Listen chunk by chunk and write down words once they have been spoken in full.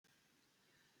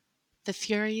The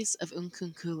Furies of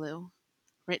Ukunkulu,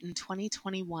 written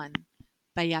 2021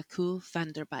 by Jaco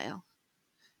van der Bijl.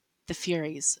 The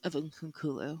Furies of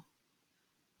Ukunkulu.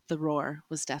 The roar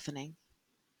was deafening.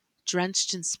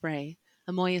 Drenched in spray,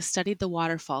 Umoya studied the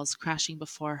waterfalls crashing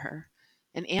before her,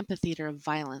 an amphitheater of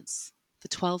violence, the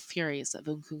 12 Furies of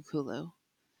Ukunkulu.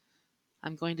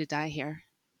 I'm going to die here,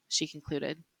 she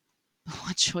concluded. But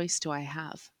what choice do I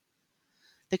have?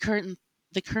 The current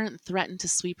threatened to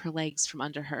sweep her legs from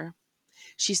under her.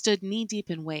 She stood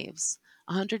knee-deep in waves,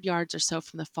 100 yards or so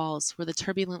from the falls where the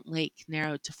turbulent lake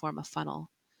narrowed to form a funnel.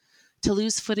 To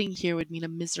lose footing here would mean a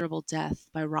miserable death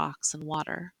by rocks and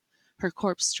water, her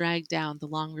corpse dragged down the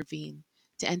long ravine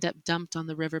to end up dumped on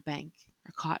the riverbank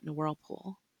or caught in a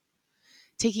whirlpool.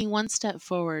 Taking one step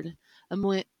forward,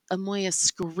 Umoya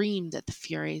screamed at the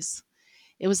Furies.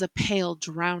 It was a pale,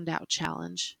 drowned-out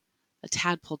challenge, a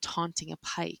tadpole taunting a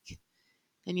pike,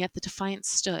 and yet the defiance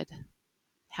stood,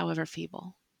 however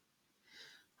feeble.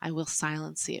 I will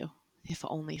silence you, if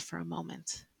only for a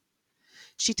moment.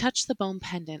 She touched the bone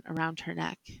pendant around her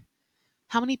neck.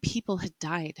 How many people had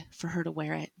died for her to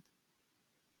wear it?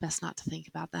 Best not to think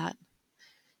about that.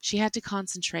 She had to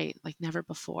concentrate like never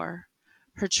before.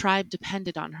 Her tribe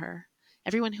depended on her.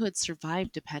 Everyone who had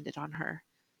survived depended on her,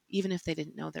 even if they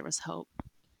didn't know there was hope.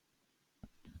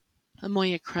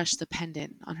 Umoya crushed the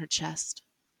pendant on her chest.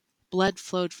 Blood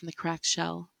flowed from the cracked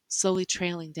shell, slowly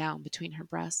trailing down between her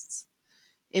breasts.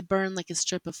 It burned like a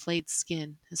strip of flayed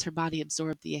skin as her body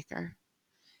absorbed the ichor.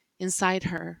 Inside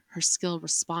her, her skill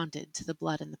responded to the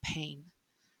blood and the pain.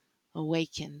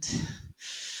 Awakened,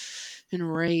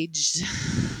 enraged,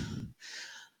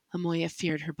 Umoya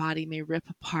feared her body may rip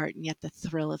apart, and yet the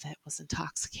thrill of it was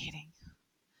intoxicating.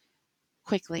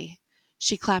 Quickly,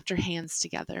 she clapped her hands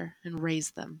together and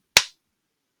raised them.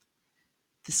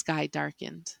 The sky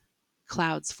darkened,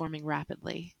 clouds forming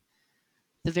rapidly.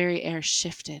 The very air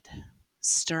shifted,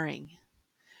 stirring.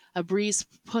 A breeze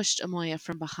pushed Umoya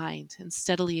from behind, and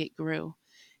steadily it grew,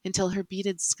 until her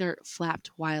beaded skirt flapped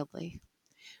wildly.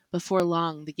 Before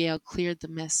long, the gale cleared the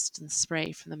mist and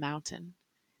spray from the mountain.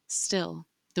 Still,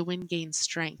 the wind gained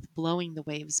strength, blowing the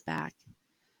waves back.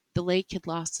 The lake had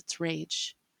lost its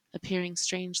rage, appearing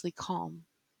strangely calm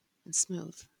and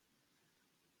smooth.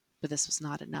 But this was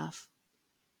not enough.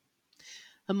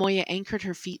 Umoya anchored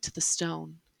her feet to the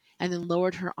stone, and then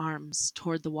lowered her arms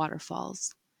toward the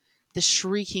waterfalls. The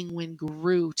shrieking wind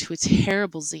grew to a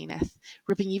terrible zenith,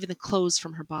 ripping even the clothes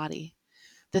from her body.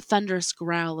 The thunderous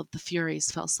growl of the Furies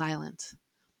fell silent.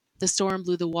 The storm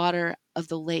blew the water of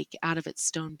the lake out of its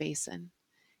stone basin.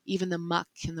 Even the muck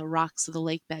and the rocks of the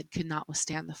lake bed could not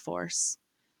withstand the force.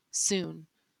 Soon,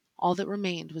 all that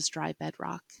remained was dry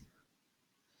bedrock.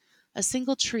 A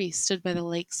single tree stood by the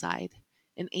lakeside,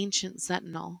 an ancient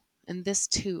sentinel, and this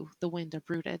too the wind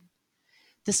uprooted.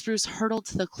 The spruce hurtled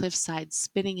to the cliffside,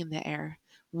 spinning in the air.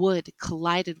 Wood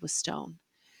collided with stone.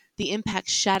 The impact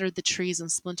shattered the trees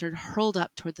and splintered hurled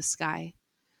up toward the sky.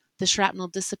 The shrapnel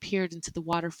disappeared into the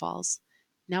waterfalls,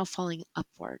 now falling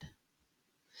upward.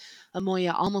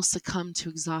 Umoya almost succumbed to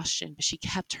exhaustion, but she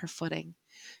kept her footing.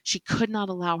 She could not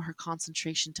allow her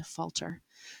concentration to falter.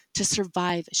 To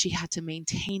survive, she had to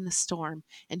maintain the storm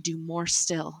and do more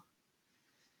still.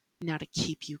 Now to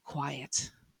keep you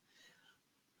quiet.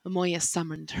 Umoya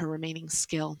summoned her remaining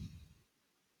skill.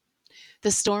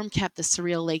 The storm kept the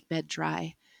surreal lake bed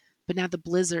dry, but now the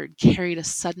blizzard carried a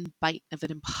sudden bite of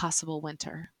an impossible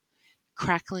winter.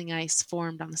 Crackling ice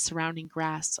formed on the surrounding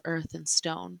grass, earth, and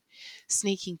stone,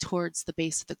 snaking towards the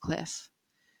base of the cliff.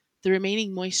 The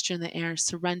remaining moisture in the air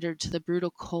surrendered to the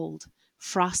brutal cold,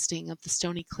 frosting of the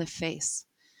stony cliff face,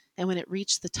 and when it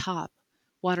reached the top,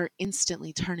 water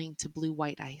instantly turning to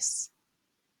blue-white ice.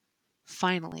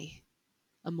 Finally,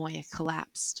 Umoya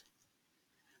collapsed.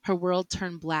 Her world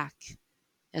turned black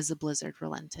as the blizzard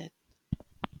relented.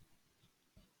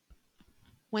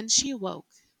 When she awoke,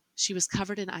 she was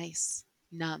covered in ice,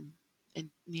 numb, and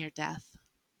near death.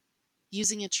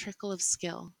 Using a trickle of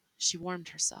skill, she warmed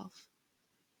herself.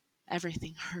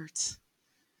 Everything hurt,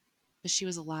 but she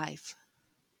was alive.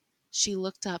 She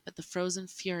looked up at the frozen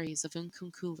furies of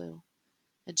Ukunkulu,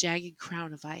 a jagged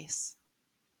crown of ice,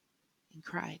 and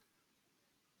cried.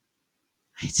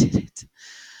 I did it.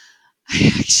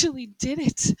 I actually did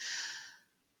it.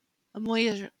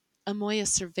 Umoya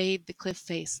surveyed the cliff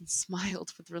face and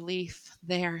smiled with relief.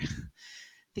 There,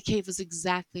 the cave was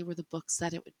exactly where the book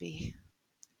said it would be.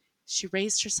 She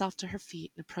raised herself to her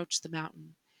feet and approached the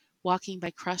mountain, walking by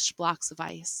crushed blocks of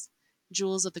ice,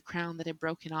 jewels of the crown that had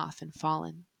broken off and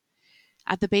fallen.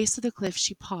 At the base of the cliff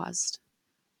she paused,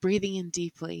 breathing in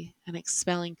deeply and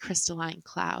expelling crystalline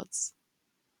clouds.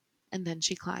 And then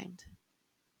she climbed.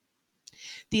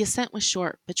 The ascent was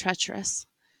short but treacherous.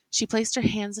 She placed her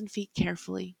hands and feet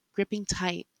carefully, gripping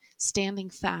tight, standing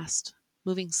fast,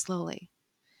 moving slowly.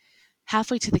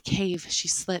 Halfway to the cave, she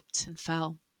slipped and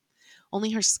fell.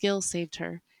 Only her skill saved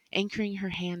her, anchoring her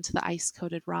hand to the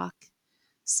ice-coated rock.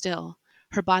 Still,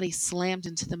 her body slammed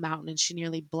into the mountain and she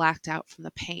nearly blacked out from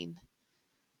the pain.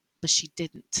 But she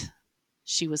didn't.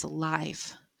 She was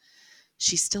alive.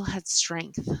 She still had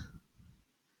strength.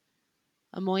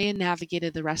 Umoya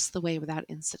navigated the rest of the way without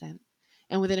incident,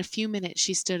 and within a few minutes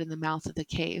she stood in the mouth of the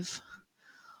cave.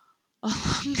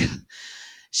 Along,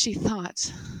 she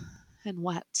thought, and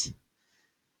wept.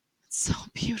 It's so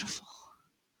beautiful.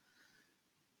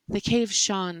 The cave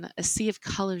shone, a sea of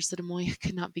colors that Umoya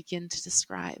could not begin to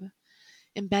describe.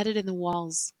 Embedded in the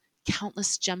walls,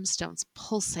 countless gemstones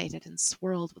pulsated and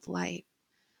swirled with light.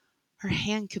 Her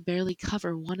hand could barely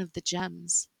cover one of the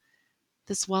gems.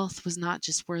 This wealth was not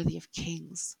just worthy of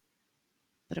kings,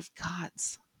 but of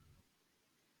gods.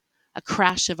 A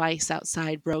crash of ice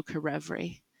outside broke her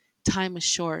reverie. Time was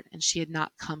short, and she had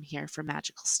not come here for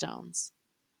magical stones.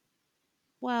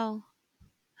 Well,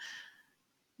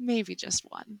 maybe just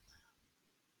one.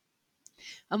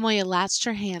 Umoya latched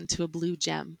her hand to a blue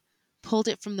gem, pulled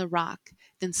it from the rock,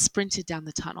 then sprinted down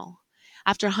the tunnel.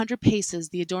 After 100 paces,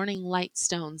 the adorning light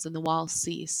stones in the wall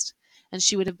ceased, and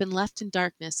she would have been left in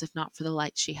darkness if not for the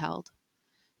light she held.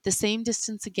 The same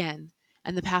distance again,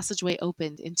 and the passageway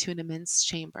opened into an immense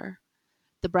chamber.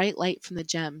 The bright light from the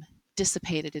gem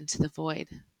dissipated into the void.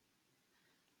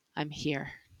 I'm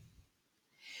here.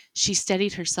 She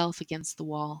steadied herself against the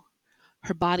wall.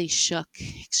 Her body shook,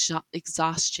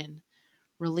 exhaustion,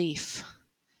 relief,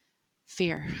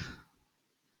 fear.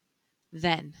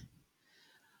 Then,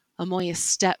 Umoya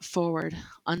stepped forward,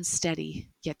 unsteady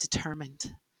yet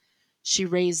determined. She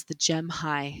raised the gem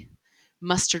high,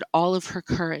 mustered all of her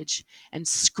courage, and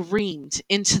screamed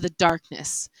into the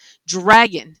darkness,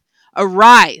 "Dragon,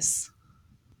 arise!"